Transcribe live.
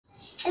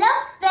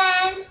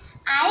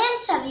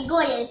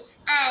Chhavi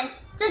and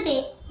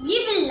today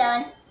we will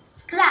learn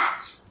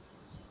Scratch.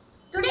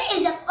 Today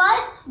is the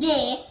first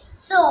day,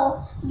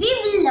 so we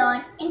will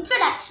learn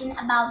introduction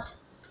about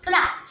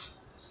Scratch.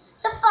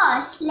 So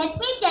first, let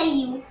me tell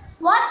you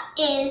what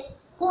is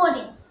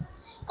coding.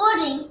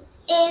 Coding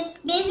is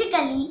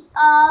basically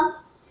a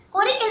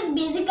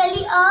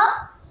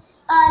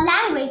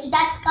language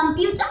that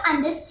computer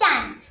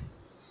understands.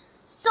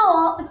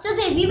 So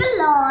today we will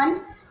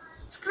learn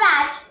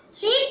Scratch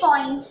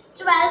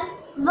 3.12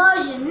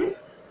 version.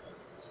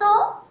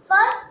 So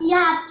first you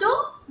have to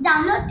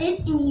download it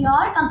in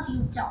your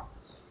computer.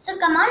 So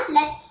come on,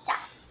 let's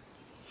start.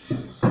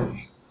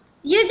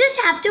 You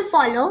just have to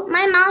follow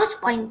my mouse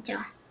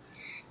pointer.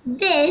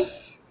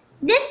 This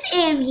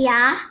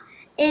area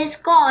is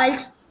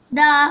called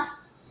the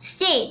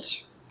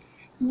stage.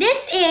 This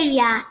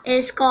area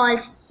is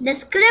called the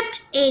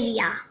script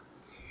area.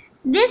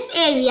 This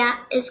area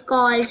is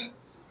called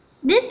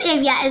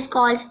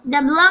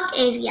the block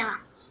area.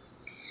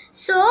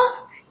 So,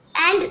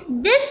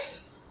 and this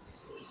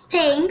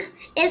thing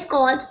is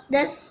called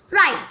the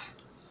sprite.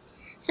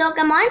 So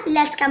come on,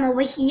 let's come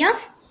over here.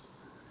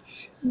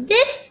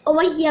 This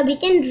over here we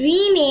can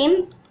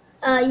rename.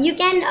 You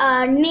can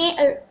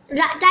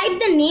type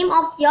the name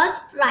of your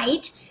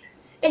sprite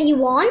that you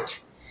want.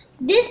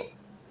 These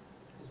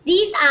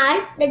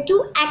are the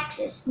two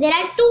axes. There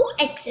are two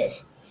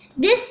axes.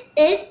 This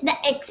is the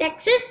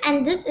x-axis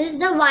and this is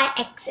the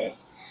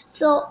y-axis.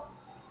 So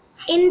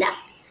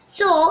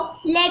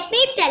let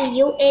me tell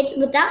you it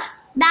with a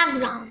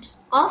background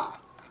of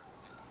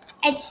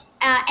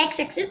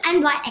x-axis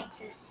and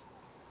y-axis.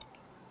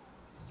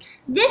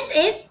 This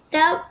is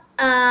the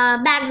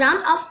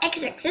background of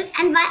x-axis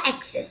and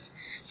y-axis.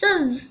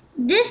 So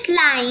this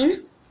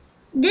line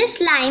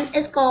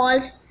is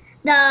called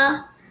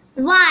the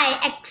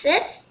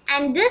y-axis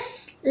and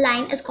this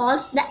line is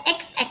called the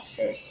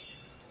x-axis.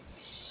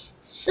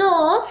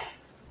 So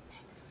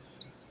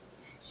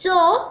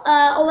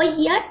over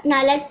here,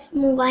 now let's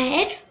move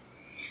ahead.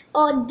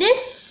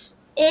 This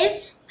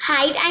is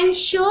hide and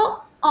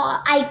show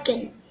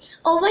icon.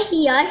 Over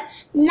here,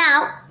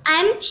 now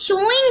I'm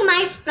showing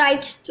my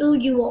sprite to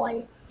you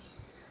all.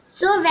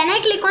 So when I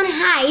click on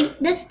hide,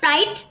 the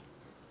sprite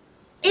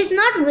is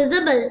not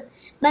visible,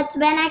 but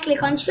when I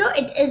click on show,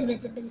 it is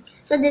visible.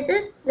 So this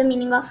is the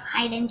meaning of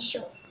hide and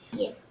show.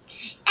 Yeah.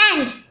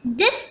 And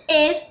this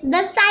is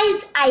the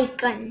size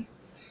icon.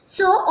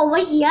 So over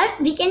here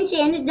we can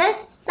change the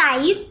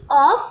size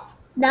of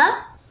the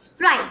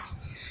sprite.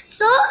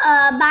 So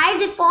by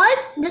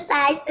default the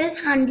size is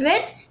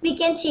 100. We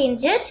can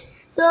change it.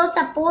 So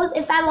suppose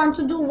if I want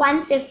to do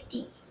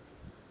 150,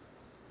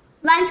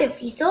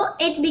 so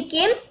it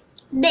became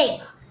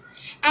big.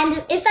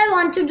 And if I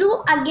want to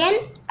do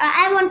again,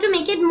 I want to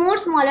make it more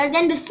smaller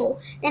than before,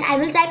 then I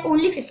will type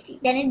only 50.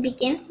 Then it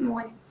became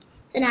small.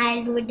 So now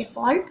I'll do it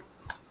default.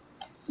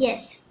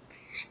 Yes.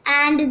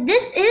 And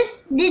this is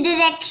the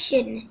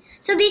direction.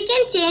 So we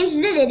can change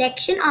the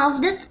direction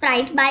of the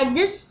sprite by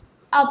this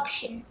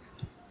option.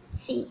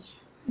 See,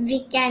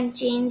 we can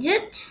change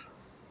it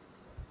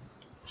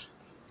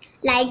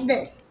like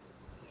this.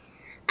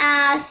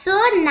 So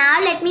now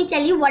let me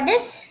tell you what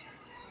is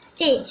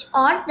stage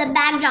or the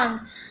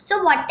background.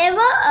 So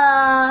whatever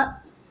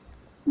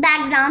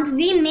background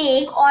we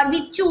make or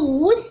we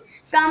choose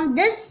from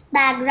this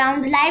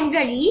background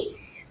library,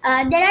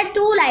 there are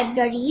two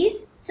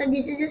libraries. So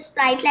this is a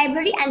sprite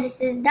library and this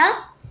is the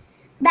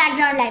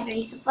background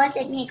library. So first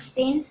let me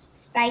explain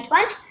sprite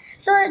one.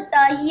 So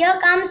here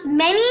comes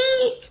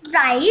many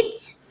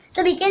sprites.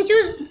 So we can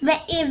choose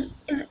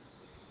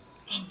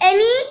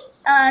any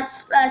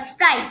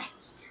sprite.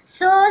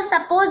 So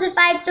suppose if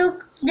I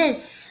took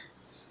this,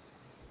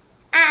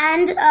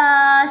 and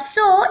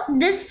so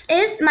this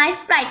is my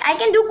sprite. I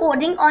can do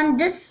coding on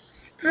this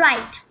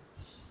sprite.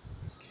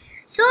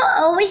 So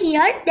over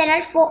here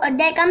there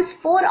comes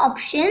four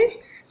options.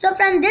 So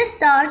from this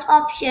search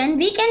option,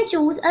 we can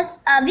choose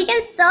we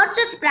can search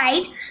a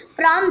sprite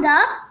from the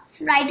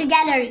sprite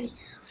gallery.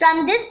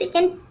 From this, we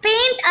can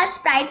paint a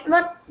sprite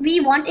what we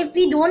want if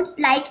we don't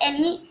like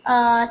any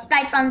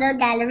sprite from the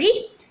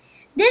gallery.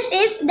 This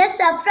is the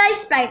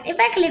surprise sprite. If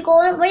I click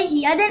over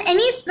here, then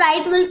any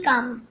sprite will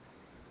come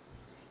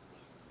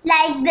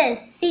like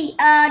this. See,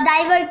 a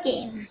diver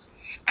came.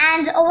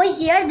 And over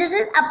here, this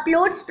is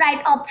upload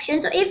sprite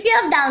option. So if you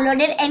have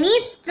downloaded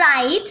any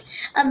sprite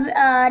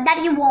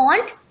that you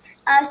want,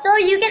 so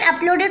you can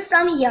upload it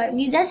from here.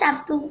 You just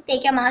have to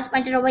take your mouse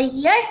pointer over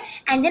here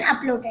and then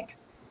upload it.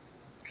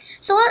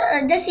 So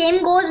the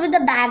same goes with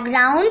the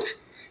background.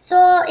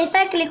 So if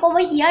I click over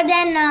here,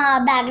 then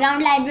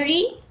background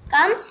library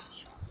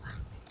comes.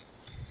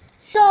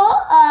 So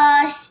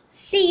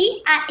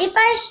see, if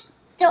I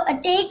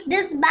take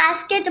this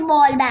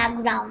basketball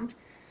background,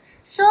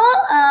 so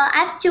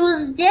I've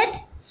chosen it.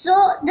 So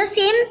the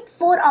same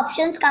four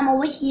options come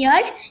over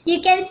here.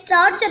 You can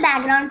search a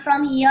background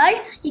from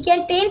here. You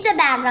can paint a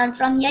background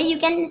from here. You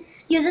can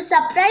use a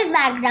surprise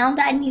background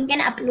and you can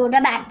upload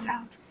a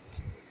background.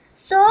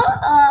 So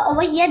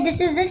over here, this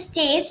is the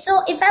stage.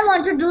 So if I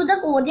want to do the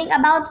coding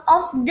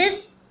of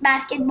this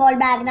basketball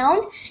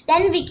background,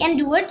 then we can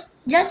do it.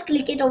 Just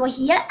click it over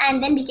here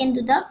and then we can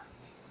do the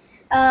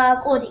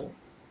coding.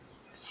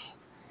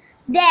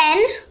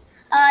 Then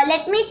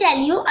let me tell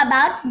you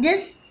about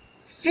this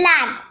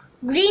flag,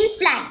 green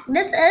flag.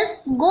 This is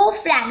go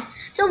flag.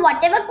 So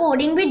whatever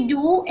coding we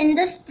do in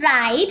the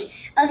sprite,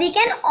 we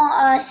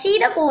can see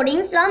the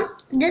coding from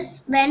this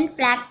when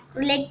flag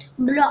clicked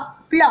block.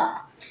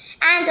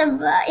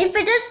 And if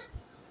it is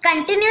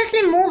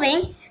continuously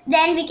moving,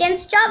 then we can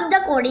stop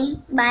the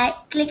coding by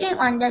clicking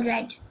on the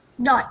red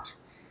dot,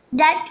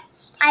 that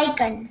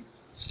icon,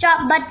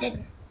 stop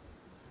button.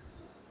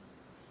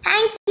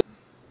 Thank you.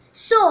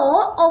 So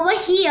over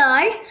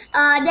here,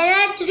 there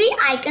are 3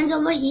 icons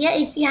over here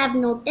if you have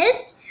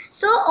noticed.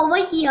 So over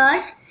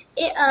here,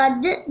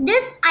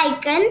 this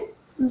icon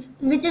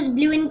which is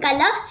blue in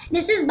color,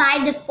 this is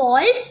by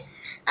default.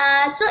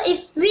 So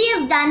if we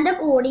have done the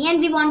coding and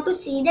we want to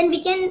see, then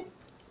we can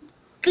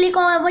click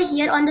over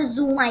here on the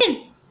zoom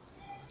icon.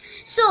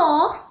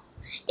 So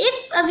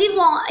if we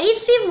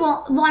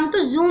want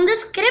to zoom the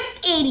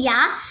script area,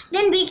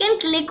 then we can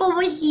click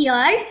over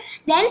here.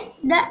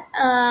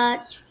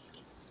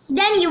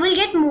 Then you will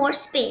get more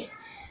space.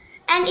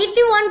 And if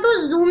you want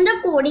to zoom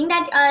the coding,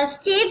 that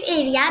stage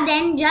area,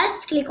 then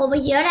just click over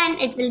here and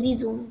it will be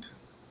zoomed.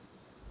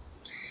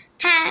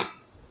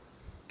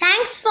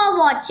 Thanks for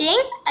watching.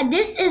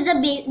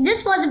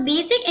 This was a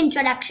basic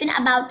introduction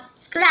about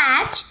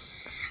Scratch.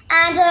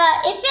 And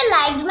if you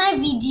liked my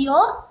video,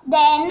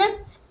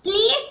 then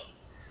please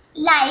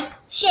like,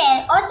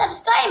 share or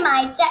subscribe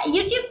my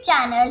YouTube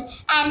channel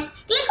and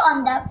click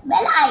on the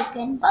bell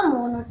icon for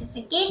more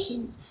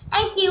notifications.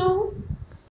 Thank you.